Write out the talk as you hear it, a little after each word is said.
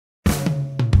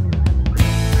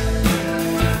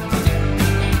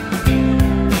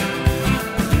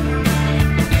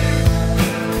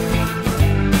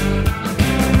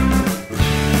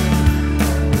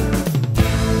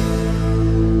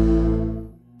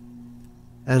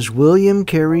As William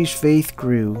Carey's faith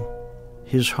grew,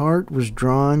 his heart was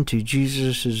drawn to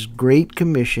Jesus' great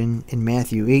commission in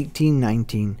Matthew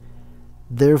 18:19.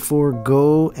 Therefore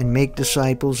go and make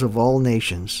disciples of all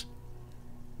nations,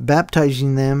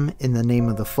 baptizing them in the name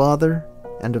of the Father,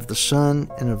 and of the Son,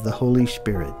 and of the Holy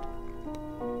Spirit.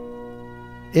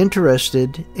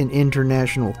 Interested in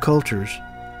international cultures,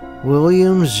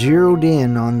 William zeroed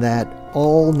in on that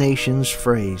all nations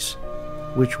phrase,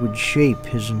 which would shape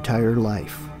his entire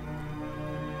life.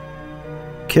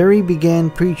 Carey began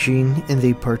preaching in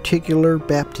the particular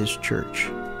Baptist church.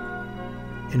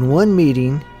 In one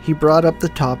meeting, he brought up the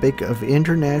topic of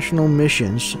international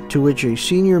missions, to which a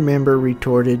senior member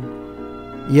retorted,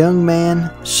 "Young man,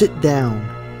 sit down.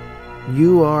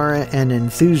 You are an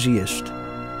enthusiast.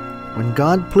 When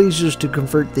God pleases to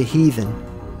convert the heathen,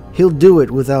 He'll do it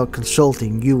without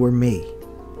consulting you or me."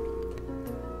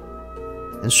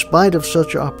 In spite of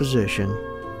such opposition,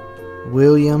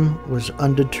 William was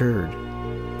undeterred.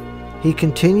 He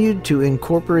continued to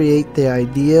incorporate the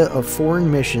idea of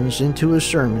foreign missions into his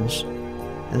sermons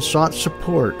and sought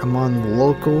support among the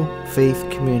local faith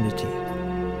community.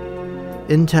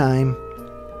 In time,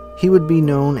 he would be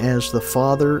known as the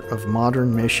father of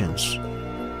modern missions.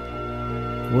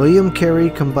 William Carey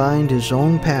combined his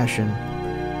own passion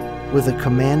with a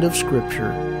command of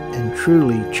Scripture and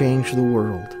truly changed the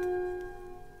world.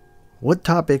 What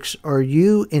topics are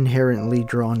you inherently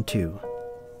drawn to?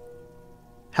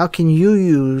 How can you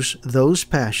use those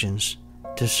passions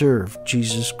to serve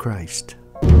Jesus Christ?